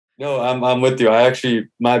No, I'm with you.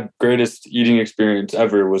 My greatest eating experience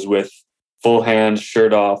ever was with full hands,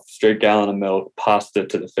 shirt off, straight gallon of milk, pasta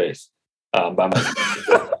to the face, by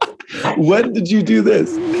myself. When did you do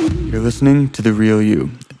this? You're listening to The Real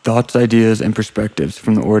You, thoughts, ideas, and perspectives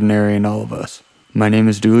from the ordinary in all of us. My name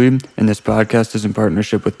is Dooley, and this podcast is in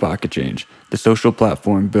partnership with Pocket Change, the social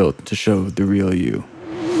platform built to show the real you.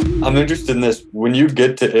 I'm interested in this. When you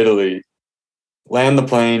get to Italy, land the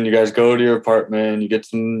plane, you guys go to your apartment, you get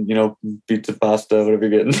some, pizza, pasta, whatever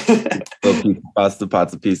you're getting. Pizza, pasta,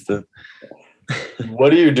 pazza, pista.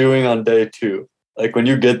 What are you doing on day 2? Like when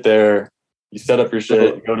you get there, you set up your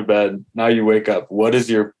shit, you go to bed, now you wake up. What is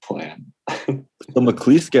your plan? So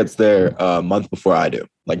McLeese gets there a month before I do,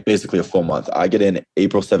 like basically a full month. I get in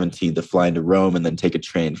April 17th to fly into Rome and then take a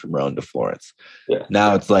train from Rome to Florence. Yeah.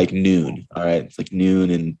 Now it's like noon. All right. It's like noon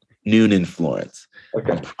in Florence.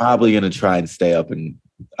 Okay. I'm probably going to try and stay up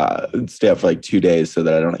for like 2 days so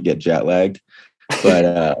that I don't get jet lagged. But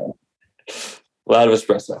a lot of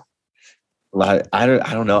espresso. I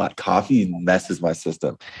don't know. Coffee messes my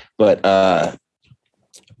system. But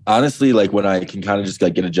honestly, like when I can kind of just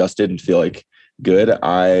like get adjusted and feel like good,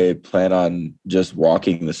 I plan on just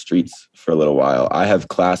walking the streets for a little while. I have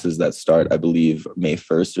classes that start, I believe, May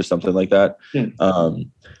 1st or something like that.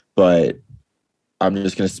 But I'm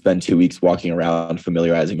just going to spend 2 weeks walking around,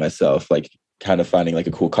 familiarizing myself, like kind of finding like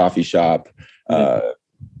a cool coffee shop.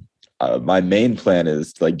 My main plan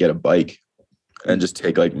is to like get a bike and just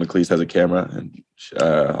take like McLeese has a camera and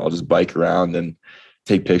I'll just bike around and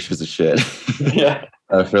take pictures of shit. Yeah.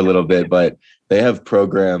 For a little bit. But they have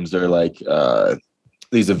programs or like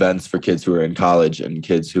these events for kids who are in college and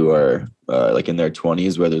kids who are like in their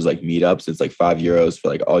 20s where there's like meetups. It's like €5 for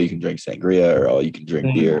like all you can drink sangria or all you can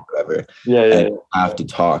drink beer or whatever. And you have to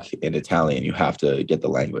talk in Italian. You have to get the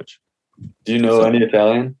language. Do you know any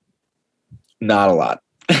Italian? Not a lot.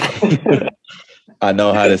 I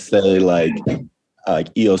know how to say like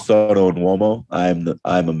io sono un uomo.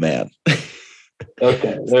 I'm a man.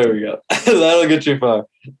 Okay, there we go. That'll get you far.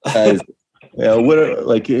 What are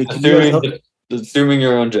like assuming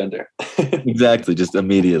your own gender? Exactly, just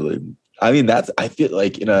immediately. I mean, I feel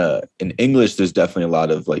like in English, there's definitely a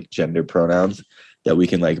lot of like gender pronouns that we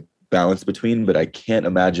can like balance between, but I can't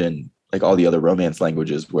imagine like all the other Romance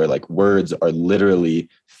languages where like words are literally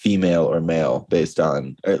female or male based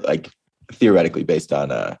on, or like theoretically based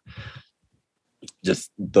on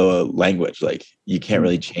just the language. Like you can't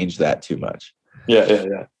really change that too much.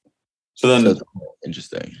 Yeah. So it's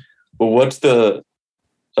interesting. But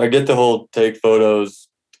I get the whole take photos,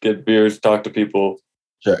 get beers, talk to people.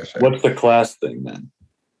 Sure. What's the class thing then?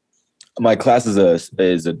 My class is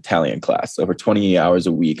an Italian class. So for 20 hours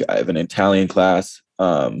a week, I have an Italian class.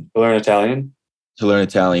 To learn Italian? To learn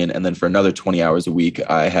Italian. And then for another 20 hours a week,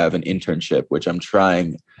 I have an internship, which I'm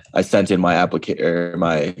trying. I sent in my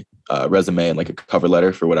resume and like a cover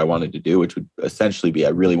letter for what I wanted to do, which would essentially be I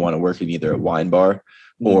really want to work in either a wine bar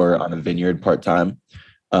or on a vineyard part-time.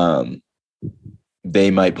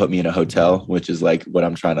 They might put me in a hotel, which is like what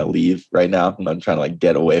I'm trying to leave right now. I'm trying to like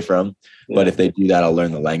get away from. Yeah. But if they do that, I'll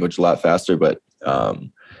learn the language a lot faster. But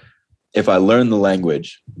if I learn the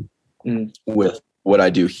language with what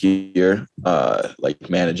I do here, like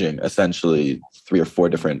managing essentially 3 or 4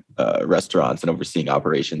 different restaurants and overseeing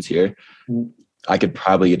operations here, I could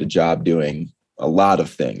probably get a job doing a lot of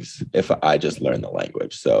things if I just learn the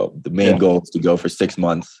language. So the main goal is to go for 6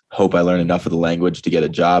 months, hope I learn enough of the language to get a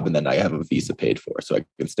job, and then I have a visa paid for so I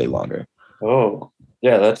can stay longer. Oh,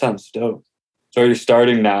 yeah, that sounds dope. So are you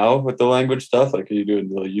starting now with the language stuff? Like, are you doing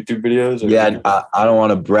little YouTube videos? Yeah, I don't want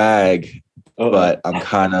to brag, but I'm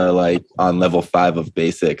kind of like on level 5 of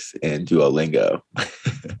basics in Duolingo.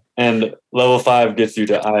 And level 5 gets you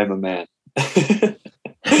to I am a man.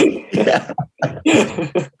 Yeah.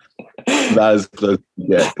 Not as close as you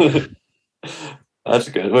get. That's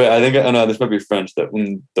good. Wait, I know this might be French. That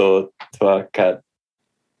un, deux, trois, quatre.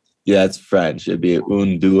 Yeah, it's French. It'd be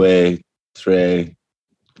un, deux, tres.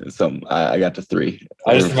 Something. I got to 3.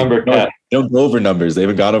 I just remember cat. They don't go over numbers. They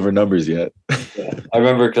haven't gone over numbers yet. Yeah. I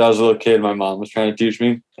remember because I was a little kid, my mom was trying to teach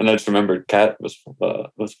me, and I just remembered cat was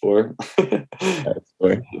 4. That's 4.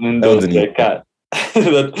 Cat.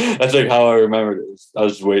 That's like how I remembered it. I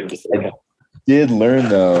was just waiting to say cat. Did learn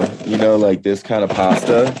though, like this kind of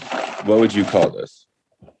pasta. What would you call this?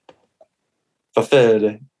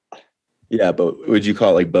 Farfalle. Yeah, but would you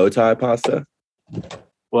call it like bow tie pasta?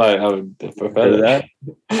 Why? I would farfalle that.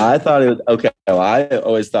 I thought it was okay. Well, I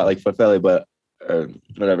always thought like farfalle, but or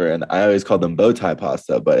whatever, and I always called them bow tie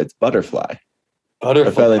pasta, but it's butterfly.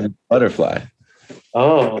 Butterfly. Farfalle butterfly.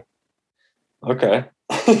 Oh, okay.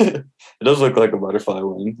 it does look like a butterfly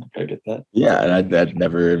wing. I get that. Yeah, and that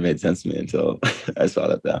never made sense to me until I saw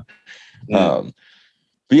that now. Yeah.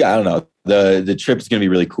 But yeah, I don't know. The trip's gonna be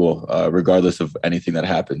really cool, regardless of anything that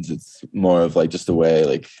happens. It's more of like just a way,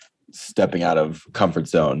 like stepping out of comfort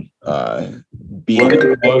zone. What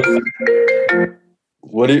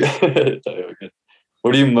are you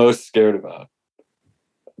what are you most scared about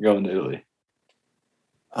going to Italy?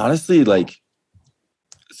 Honestly, like,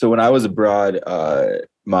 so when I was abroad,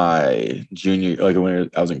 my junior, like when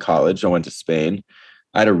I was in college, I went to Spain.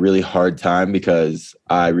 I had a really hard time because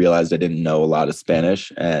I realized I didn't know a lot of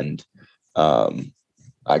Spanish, and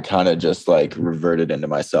I kind of just like reverted into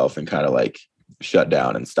myself and kind of like shut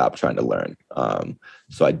down and stopped trying to learn.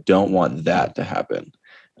 So I don't want that to happen.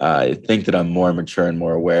 I think that I'm more mature and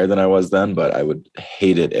more aware than I was then, but I would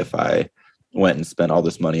hate it if I went and spent all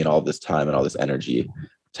this money and all this time and all this energy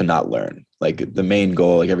to not learn. Like the main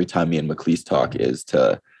goal, like every time me and McLeese talk, is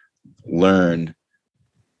to learn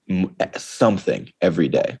something every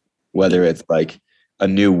day, whether it's like a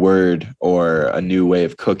new word or a new way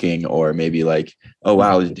of cooking, or maybe like, oh,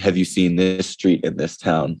 wow, have you seen this street in this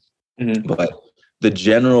town? Mm-hmm. But the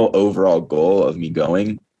general overall goal of me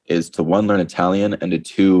going is to, one, learn Italian, and to,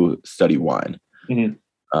 two, study wine.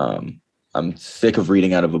 Mm-hmm. I'm sick of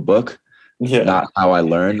reading out of a book. Yeah. Not how I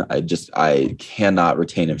learn. I cannot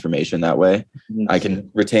retain information that way. Mm-hmm. I can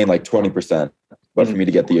retain like 20%, but for me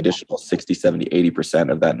to get the additional 60, 70,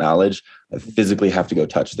 80% of that knowledge, I physically have to go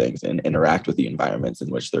touch things and interact with the environments in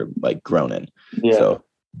which they're like grown in. Yeah. So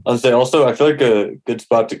I'll say also, I feel like a good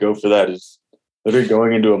spot to go for that is literally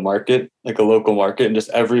going into a market, like a local market, and just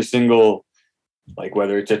every single, like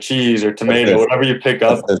whether it's a cheese or tomato, whatever you pick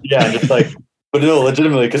up. Yeah. And just like, but no,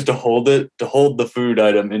 legitimately, because to hold the food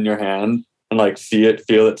item in your hand and like see it,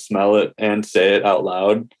 feel it, smell it, and say it out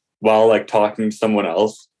loud while like talking to someone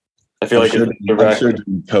else. I feel like I'm sure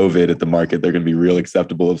during COVID at the market, they're going to be real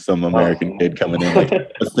acceptable of some American kid coming in like,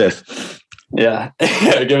 what's this? Yeah.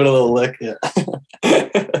 Give it a little lick. Yeah.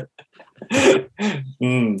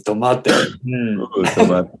 Tomate. Ooh,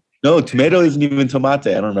 tomate. No, tomato isn't even tomate.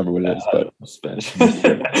 I don't remember what it is, but Spanish.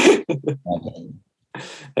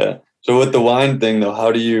 Yeah. So with the wine thing though,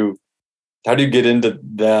 how do you get into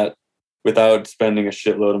that without spending a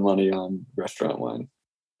shitload of money on restaurant wine?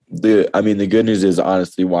 The good news is,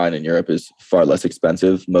 honestly, wine in Europe is far less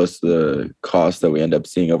expensive. Most of the costs that we end up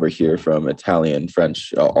seeing over here from Italian,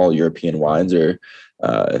 French, all European wines are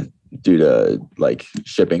due to like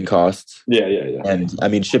shipping costs. Yeah. And I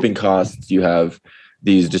mean, shipping costs, you have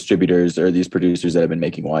these distributors or these producers that have been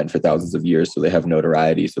making wine for thousands of years, so they have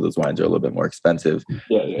notoriety. So those wines are a little bit more expensive.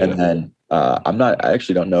 And then I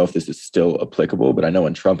actually don't know if this is still applicable, but I know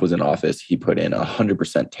when Trump was in office, he put in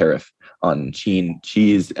 100% tariff on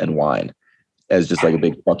cheese and wine as just like a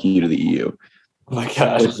big fuck you to the EU. Oh my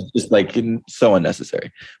gosh. It's just like so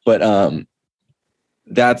unnecessary. But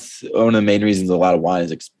that's one of the main reasons a lot of wine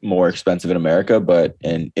is more expensive in America. But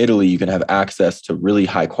in Italy, you can have access to really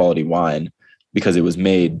high quality wine because it was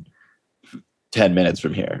made 10 minutes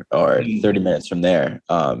from here or 30 minutes from there.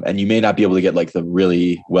 And you may not be able to get like the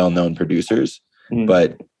really well-known producers,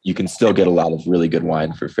 but you can still get a lot of really good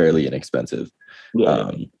wine for fairly inexpensive.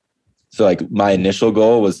 So like my initial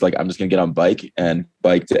goal was like, I'm just gonna get on bike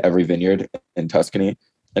to every vineyard in Tuscany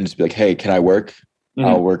and just be like, hey, can I work?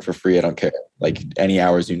 I'll work for free. I don't care. Like any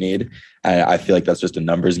hours you need. And I feel like that's just a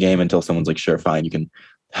numbers game until someone's like, sure, fine, you can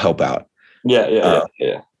help out. Yeah.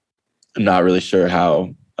 I'm not really sure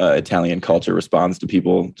how Italian culture responds to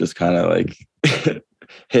people just kind of like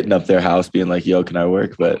hitting up their house being like, yo, can I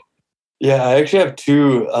work? But yeah, I actually have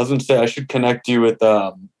two. I was gonna say I should connect you with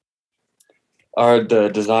the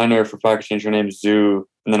designer for Pocket Change. Her name is Zoo,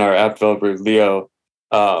 and then our app developer Leo.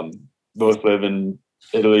 Both live in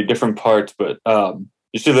Italy, different parts, but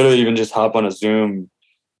you should literally even just hop on a Zoom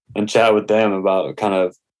and chat with them about kind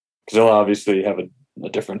of, because they'll obviously have a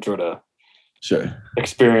different sort of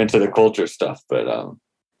experience of the culture stuff. But I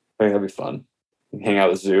think that'd be fun. Hang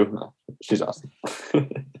out with Zoo. She's awesome.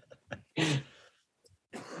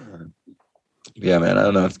 Yeah, man. I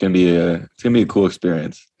don't know. It's gonna be a cool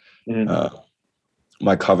experience.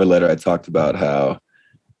 My cover letter, I talked about how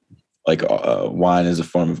like wine is a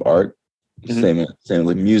form of art. Same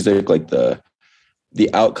like music. Like the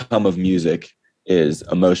outcome of music is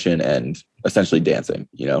emotion and essentially dancing.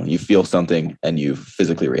 You know, you feel something and you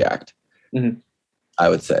physically react. I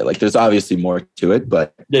would say like there's obviously more to it,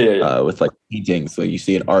 but with like painting, so you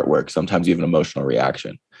see an artwork, sometimes you have an emotional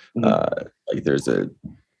reaction. Like there's a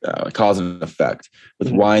cause and effect.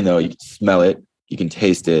 With wine, though, you can smell it, you can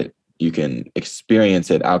taste it, you can experience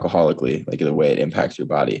it alcoholically, like the way it impacts your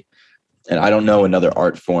body. And I don't know another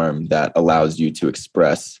art form that allows you to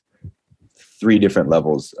express 3 different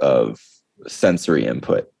levels of sensory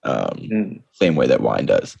input, same way that wine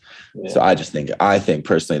does. Yeah. So I think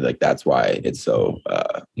personally, like that's why it's so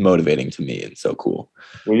motivating to me and so cool.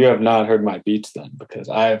 Well, you have not heard my beats then, because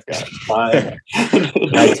I have got fine.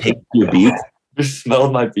 Can I take your beats? You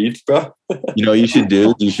smelled my beats, bro. You know, you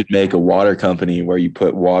should make a water company where you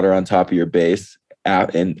put water on top of your bass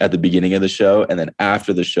at the beginning of the show, and then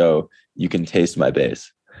after the show, you can taste my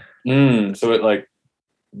bass. So it like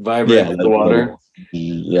vibrates the water.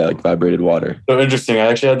 Yeah, like vibrated water. So interesting. I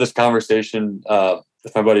actually had this conversation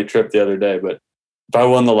with my buddy Tripp the other day, but if I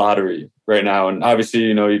won the lottery right now, and obviously,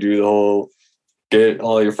 you know, you do the whole get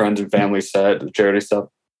all your friends and family set, the charity stuff.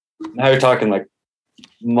 Now you're talking like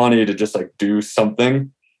money to just like do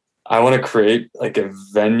something. I want to create like a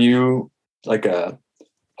venue, like a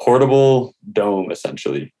portable dome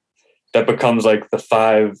essentially, that becomes like the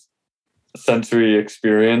 5 sensory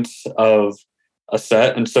experience of a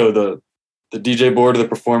set. And so the DJ board or the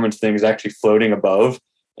performance thing is actually floating above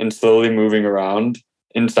and slowly moving around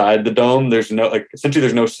inside the dome. There's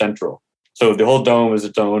no central. So the whole dome is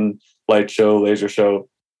its own light show, laser show.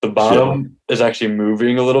 The bottom is actually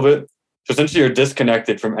moving a little bit. So essentially you're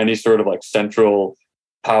disconnected from any sort of like central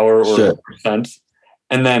power or sense.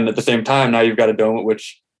 And then at the same time, now you've got a dome at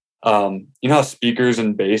which, you know how speakers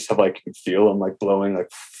and bass have like, you can feel them like blowing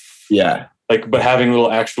like, but having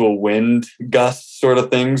little actual wind gusts sort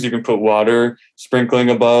of things. You can put water sprinkling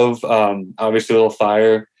above, obviously little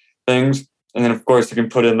fire things. And then of course you can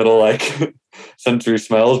put in little like sensory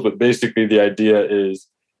smells, but basically the idea is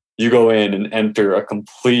you go in and enter a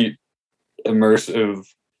complete immersive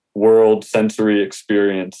world sensory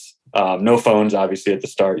experience. No phones, obviously, at the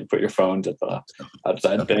start. You put your phones at the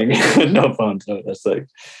outside thing. No phones. No, that's like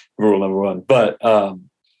rule number 1. But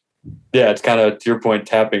it's kind of, to your point,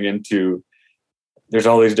 tapping into, there's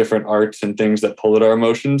all these different arts and things that pull at our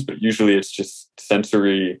emotions, but usually it's just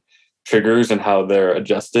sensory triggers and how they're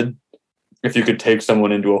adjusted. If you could take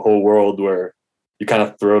someone into a whole world where you kind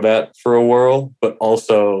of throw that for a whirl, but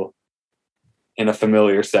also in a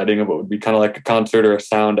familiar setting of what would be kind of like a concert or a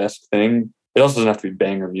sound-esque thing. It also doesn't have to be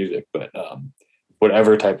banger music, but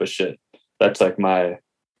whatever type of shit. That's my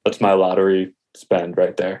lottery spend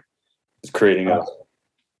right there. Is creating a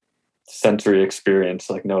sensory experience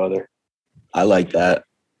like no other. I like that.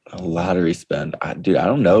 A lottery spend. I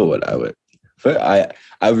don't know what I would. But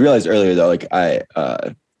I realized earlier though, like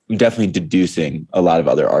I'm definitely deducing a lot of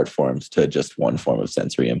other art forms to just one form of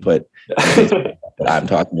sensory input that I'm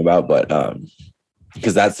talking about. But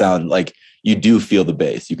because that sound like you do feel the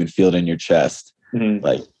bass, you can feel it in your chest. Mm-hmm.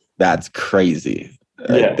 Like that's crazy.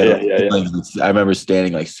 Yeah. I remember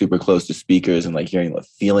standing like super close to speakers and like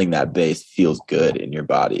feeling that bass feels good in your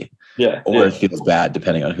body. Yeah. Or it feels bad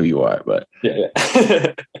depending on who you are. But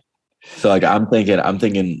so like I'm thinking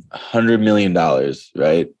 $100 million,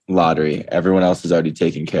 right? Lottery. Everyone else is already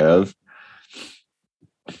taken care of.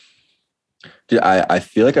 Dude, I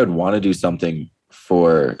feel like I'd want to do something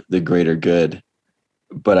for the greater good,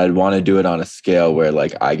 but I'd want to do it on a scale where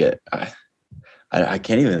like I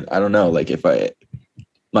can't even, I don't know. Like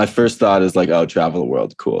my first thought is like, oh, travel the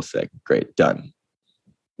world. Cool. Sick. Great. Done.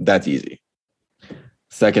 That's easy.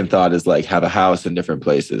 Second thought is like have a house in different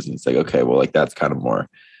places. And it's like, okay, well, like that's kind of more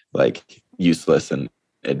like useless. And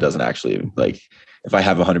it doesn't actually like, if I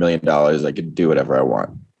have $100 million, I can do whatever I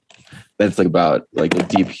want. Then it's like about like a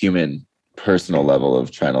deep human personal level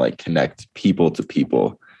of trying to like connect people to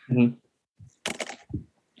people. Mm-hmm.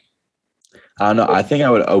 I don't know. I think I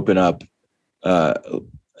would open up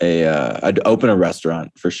I'd open a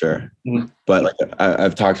restaurant for sure. Mm-hmm. But like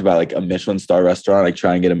I've talked about like a Michelin star restaurant, like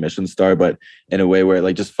try and get a Michelin star, but in a way where it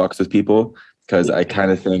like just fucks with people. Cause I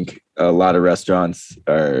kind of think a lot of restaurants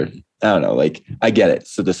are, I don't know, like I get it.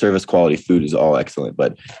 So the service quality food is all excellent.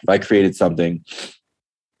 But if I created something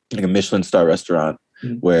like a Michelin star restaurant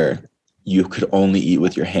where you could only eat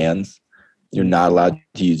with your hands, you're not allowed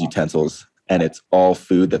to use utensils, and it's all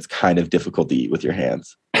food that's kind of difficult to eat with your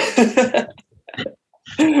hands.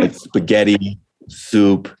 Like spaghetti,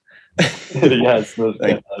 soup. Yes,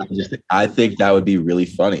 like, I think that would be really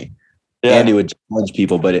funny. Yeah. And it would challenge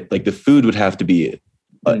people, but like the food would have to be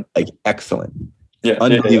like excellent. Yeah,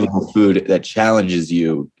 unbelievable food that challenges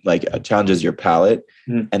you, like challenges your palate.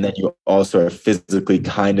 Mm. And then you also are physically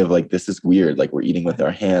kind of like, this is weird. Like we're eating with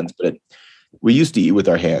our hands, but we used to eat with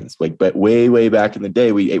our hands. Like, but way back in the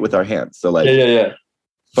day, we ate with our hands. So like,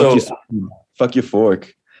 fuck your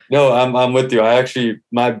fork. No, I'm with you.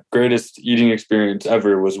 My greatest eating experience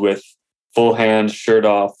ever was with full hands, shirt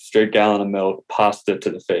off, straight gallon of milk, pasta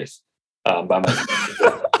to the face by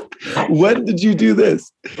myself. When did you do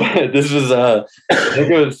this? This was I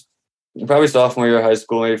think it was probably sophomore year of high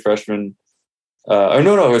school, maybe freshman. Or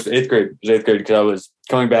no, it was eighth grade. It was eighth grade because I was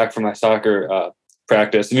coming back from my soccer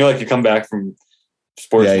practice, and like you come back from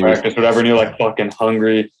sports practice, whatever, and you're like fucking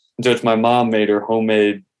hungry. And so it's my mom made her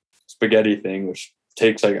homemade spaghetti thing, which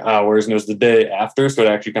takes like hours, and it was the day after, so it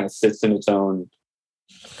actually kind of sits in its own,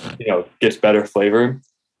 gets better flavor,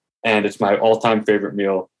 and it's my all-time favorite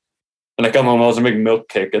meal. And I come home, I was a big milk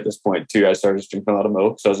kick at this point too. I started drinking a lot of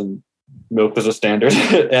milk, so milk was a standard.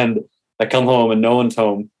 And I come home and no one's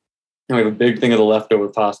home, and we have a big thing of the leftover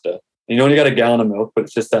pasta. And you only got a gallon of milk, but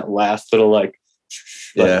it's just that last little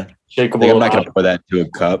shakeable. I'm not gonna pour that into a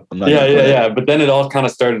cup. I'm not. Yeah. But then it all kind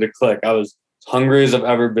of started to click. I was hungry as I've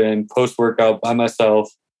ever been, post-workout by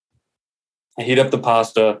myself. I heat up the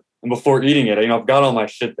pasta, and before eating it, I've got all my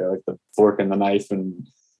shit there, like the fork and the knife and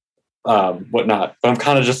whatnot. But I'm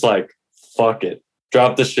kind of just like, fuck it.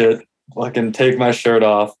 Drop the shit, fucking take my shirt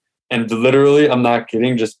off, and literally, I'm not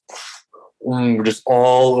kidding, just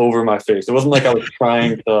all over my face. It wasn't like I was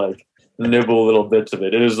trying to like nibble little bits of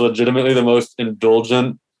it. It is legitimately the most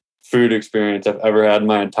indulgent food experience I've ever had in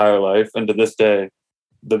my entire life, and to this day,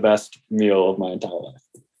 the best meal of my entire life.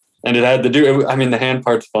 And it had to do, the hand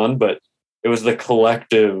part's fun, but it was the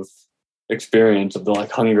collective experience of the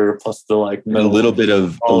like hunger plus the like a little bit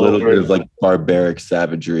of like barbaric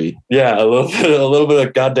savagery. Yeah, a little bit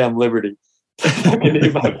of goddamn liberty. I can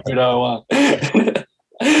eat my food I want.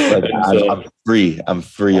 I'm free. I'm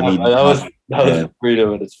free. That was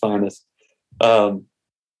freedom at its finest. But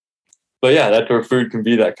yeah, that's where food can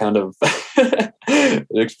be that kind of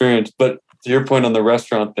experience. But to your point on the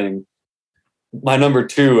restaurant thing, my number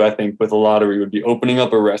 2, I think, with a lottery would be opening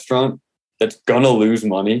up a restaurant that's gonna lose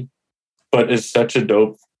money, but is such a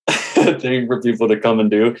dope thing for people to come and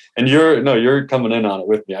do. And you're coming in on it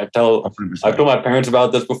with me. I've told my parents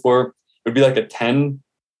about this before. It would be like a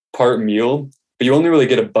 10-part meal, but you only really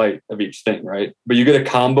get a bite of each thing, right? But you get a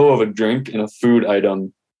combo of a drink and a food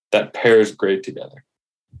item that pairs great together.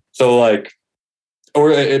 So like,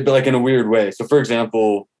 or it'd be like in a weird way. So for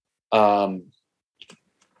example, I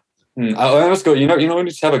almost go, when you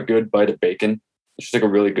just have a good bite of bacon, it's just like a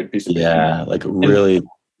really good piece of bacon. Yeah, like really.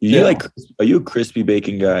 Are you a crispy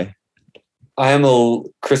bacon guy? I am a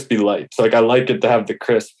crispy light. So like I like it to have the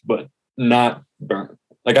crisp, but not burn.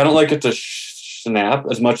 Like I don't like it to snap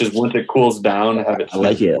as much as once it cools down, have it. I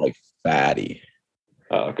like it like fatty.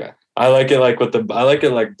 Oh, okay. I like it like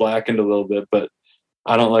blackened a little bit, but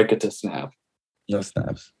I don't like it to snap. No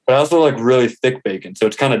snaps. But I also like really thick bacon, so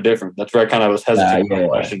it's kind of different. That's where I kind of was hesitant with the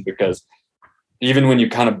question, because even when you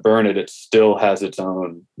kind of burn it, it still has its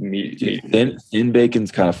own meat. Thin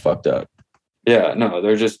bacon's kind of fucked up. Yeah, no,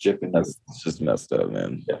 they're just jipping. It's just messed up,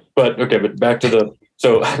 man. Yeah, but back to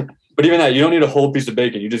but even that, you don't need a whole piece of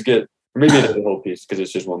bacon. You just get, or maybe it's a whole piece because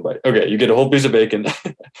it's just one bite. Okay, you get a whole piece of bacon,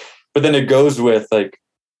 but then it goes with like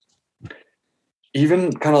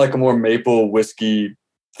even kind of like a more maple whiskey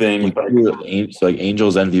thing. So like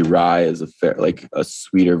Angel's Envy rye is a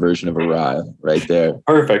sweeter version of a rye right there.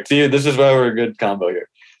 Perfect. See, this is why we're a good combo here.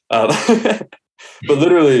 But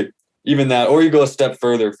literally even that, or you go a step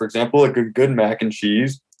further, for example, like a good mac and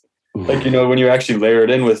cheese, like, when you actually layer it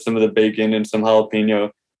in with some of the bacon and some jalapeno,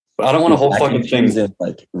 but I don't want a whole fucking thing. In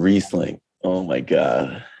like Riesling. Oh my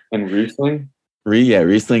God. And Riesling?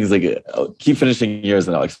 Riesling is like, keep finishing yours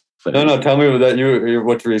and I'll explain. No, tell me what that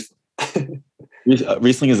what's Riesling?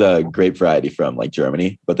 Riesling is a grape variety from like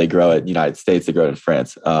Germany, but they grow it in the United States. They grow it in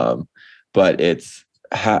France. But it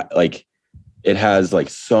has like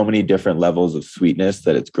so many different levels of sweetness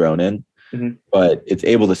that it's grown in, but it's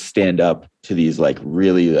able to stand up to these like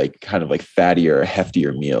really like kind of like fattier,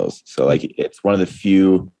 heftier meals. So like it's one of the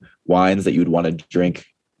few wines that you would want to drink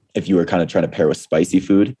if you were kind of trying to pair with spicy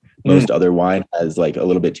food. Most other wine has like a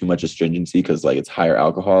little bit too much astringency because like it's higher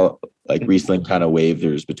alcohol. Like Riesling kind of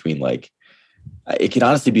wavers between like, it can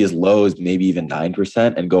honestly be as low as maybe even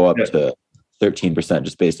 9% and go up to 13%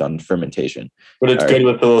 just based on fermentation. But it's good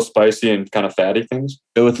with the little spicy and kind of fatty things.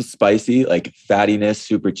 Good with the spicy, like fattiness,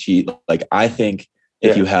 super cheap. Like I think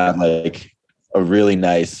if you have like a really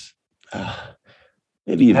nice,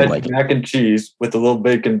 maybe even like mac and cheese with the little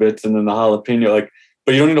bacon bits and then the jalapeno, like,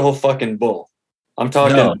 but you don't need a whole fucking bowl. I'm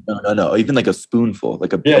talking no. Even like a spoonful,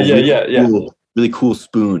 like a really cool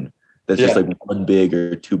spoon that's just like one big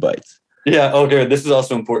or 2 bites. Yeah. Okay. This is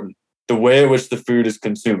also important. The way in which the food is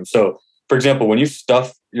consumed. So, for example, when you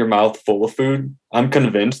stuff your mouth full of food, I'm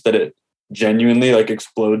convinced that it genuinely like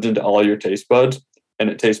explodes into all your taste buds and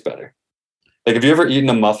it tastes better. Like, have you ever eaten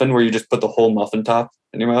a muffin where you just put the whole muffin top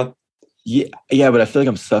in your mouth? Yeah, but I feel like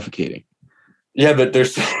I'm suffocating. Yeah, but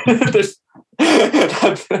there's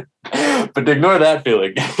But ignore that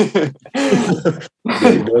feeling.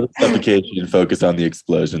 Ignore the suffocation and focus on the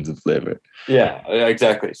explosions of flavor. Yeah,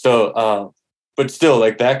 exactly. So, but still,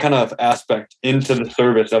 like that kind of aspect into the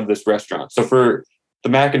service of this restaurant. So for the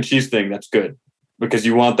mac and cheese thing, that's good because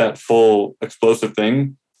you want that full explosive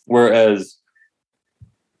thing. Whereas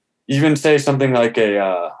even say something like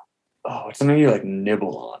it's something you like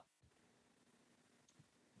nibble on.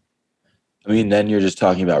 I mean, then you're just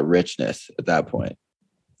talking about richness at that point.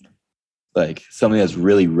 Like something that's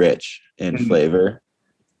really rich in flavor.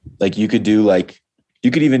 Like you could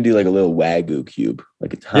even do like a little Wagyu cube,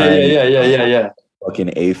 like a tiny Yeah. fucking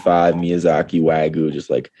A5 Miyazaki Wagyu, just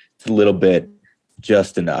like it's a little bit,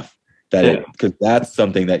 just enough that because that's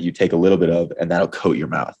something that you take a little bit of and that'll coat your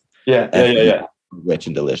mouth. Yeah. Rich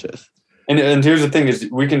and delicious. And here's the thing is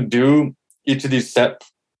we can do each of these set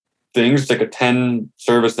things, like a 10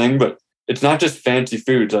 service thing, but it's not just fancy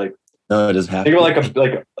foods. Like no, it doesn't have think about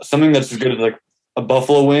like something that's as good as like a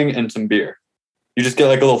buffalo wing and some beer. You just get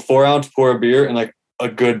like a little 4-ounce pour of beer and like a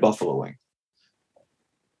good buffalo wing.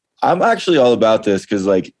 I'm actually all about this because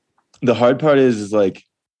like the hard part is like,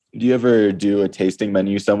 do you ever do a tasting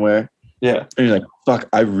menu somewhere? Yeah. And you're like, fuck,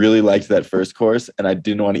 I really liked that first course and I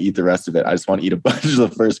didn't want to eat the rest of it. I just want to eat a bunch of the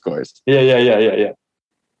first course. Yeah.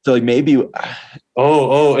 So like maybe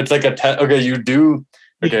it's like a test. Okay, you do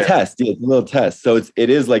a test. Yeah, it's a little test. So it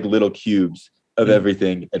is like little cubes of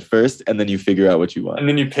everything at first, and then you figure out what you want. And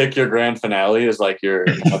then you pick your grand finale as like your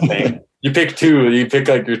thing. You pick two. You pick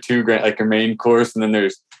like your two grand, like your main course, and then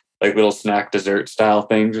there's like little snack dessert style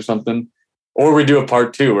things or something. Or we do a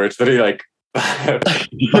part 2 where it's literally like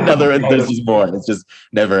there's just more. It just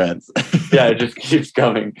never ends. Yeah, it just keeps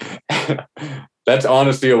coming. That's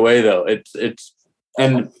honestly a way though. It's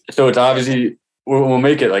and so it's obviously we'll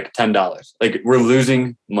make it like $10. Like we're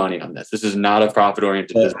losing money on this. This is not a profit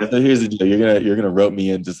oriented business. So here's the deal. You're gonna rope me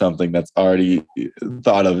into something that's already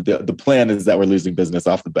thought of. The plan is that we're losing business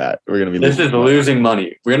off the bat. We're gonna be losing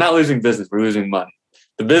money. We're not losing business. We're losing money.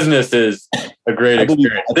 The business is a great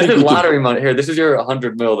experience. This is lottery money. Here, this is your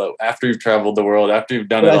 100 mil though. After you've traveled the world, after you've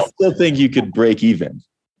done it all. I still think you could break even.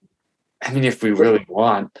 I mean, if we really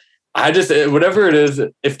want, whatever it is,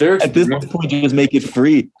 if they're at this point, you just make it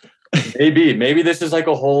free. Maybe this is like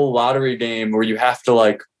a whole lottery game where you have to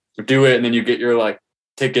like do it and then you get your like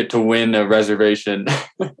ticket to win a reservation.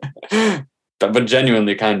 But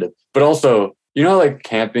genuinely kind of. But also, you know, like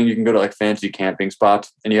camping, you can go to like fancy camping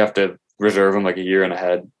spots and you have to reserve them like a year and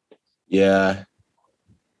ahead. Yeah.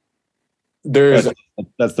 That's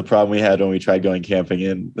the problem we had when we tried going camping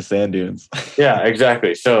in the sand dunes. Yeah,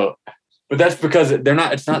 exactly. So, but that's because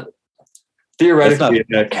it's not theoretically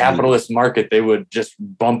in a capitalist market, they would just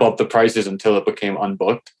bump up the prices until it became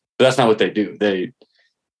unbooked. But that's not what they do. They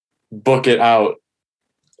book it out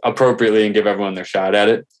appropriately and give everyone their shot at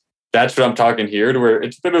it. That's what I'm talking here, to where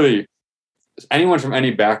it's literally anyone from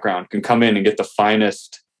any background can come in and get the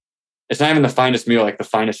finest. It's not even the finest meal, like the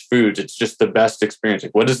finest foods. It's just the best experience.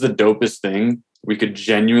 Like, what is the dopest thing we could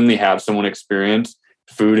genuinely have someone experience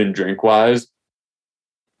food and drink wise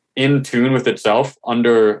in tune with itself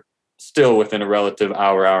still within a relative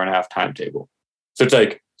hour and a half timetable. So it's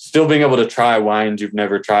like still being able to try wines you've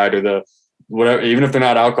never tried or the whatever, even if they're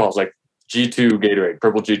not alcohols, like G2 Gatorade,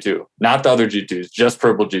 purple G2, not the other G2s, just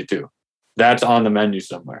purple G2. That's on the menu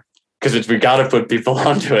somewhere because we got to put people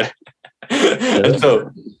onto it. And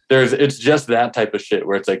so it's just that type of shit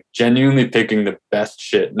where it's like genuinely picking the best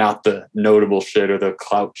shit, not the notable shit or the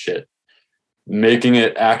clout shit, making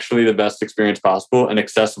it actually the best experience possible and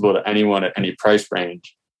accessible to anyone at any price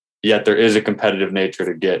range. Yet there is a competitive nature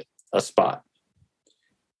to get a spot.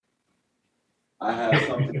 I have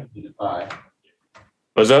something you need to buy.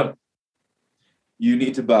 What's up? You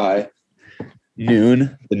need to buy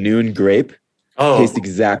the Noon grape. Oh, tastes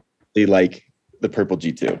exactly like the purple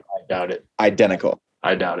G2. I doubt it. Identical.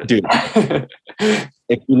 I doubt it. Dude,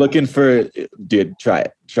 if you're looking for, try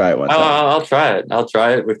it. Try it one time. I'll try it. I'll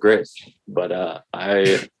try it with grace. But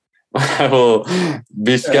I will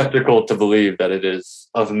be skeptical to believe that it is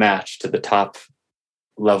of match to the top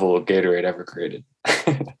level of Gatorade ever created.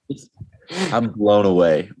 I'm blown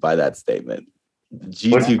away by that statement.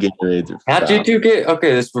 G2 Gatorades are not G2 Gatorade.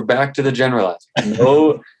 Okay, we're back to the generalized.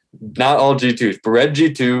 No, not all G2s. But red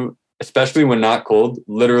G2, especially when not cold,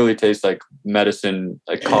 literally tastes like medicine,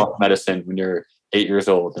 like cough medicine when you're 8 years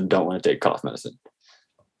old and don't want to take cough medicine.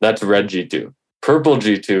 That's red G2. Purple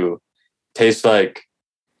G2 tastes like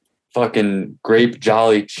fucking grape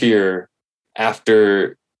Jolly Cheer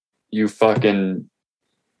after you fucking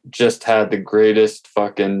just had the greatest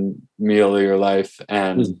fucking meal of your life.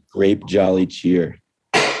 And grape Jolly Cheer.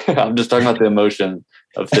 I'm just talking about the emotion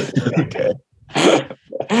of sipping. Okay.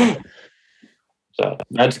 So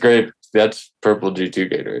that's great. That's purple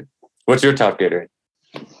G2 Gatorade. What's your top Gatorade?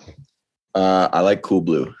 I like Cool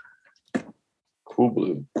Blue, Cool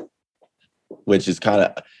Blue. which is kind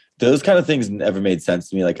of those kind of things never made sense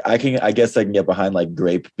to me. Like I guess I can get behind like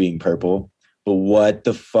grape being purple, but what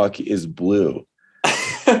the fuck is blue?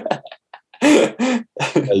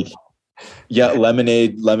 Like, yeah,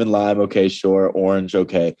 lemonade, lemon lime, okay, sure, orange,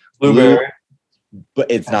 okay, Blueberry. Blue,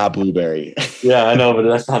 but it's not blueberry. Yeah, I know, but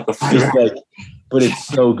that's not the flavor. Just like, but it's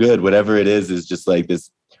so good. Whatever it is just like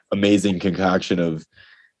this amazing concoction of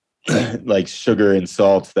like sugar and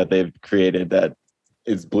salt that they've created that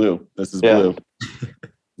is blue. This is blue.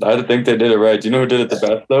 I think they did it right. Do you know who did it the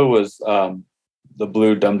best though? Was the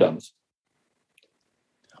blue Dum Dums.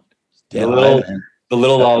 Damn, the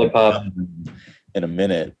little lollipop. In a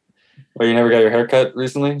minute. Well, you never got your hair cut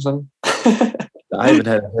recently or something? I haven't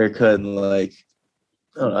had a haircut in like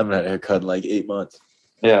I haven't had a haircut in like 8 months.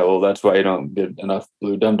 Yeah, well, that's why you don't get enough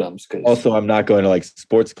blue Dum Dums. Also, I'm not going to like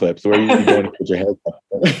sports clips. Where are you going to get your haircut?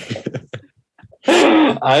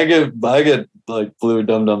 I get like blue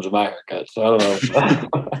Dum Dums in my haircut, so I don't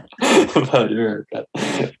know about your haircut.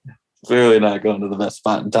 Clearly not going to the best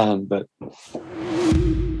spot in town, but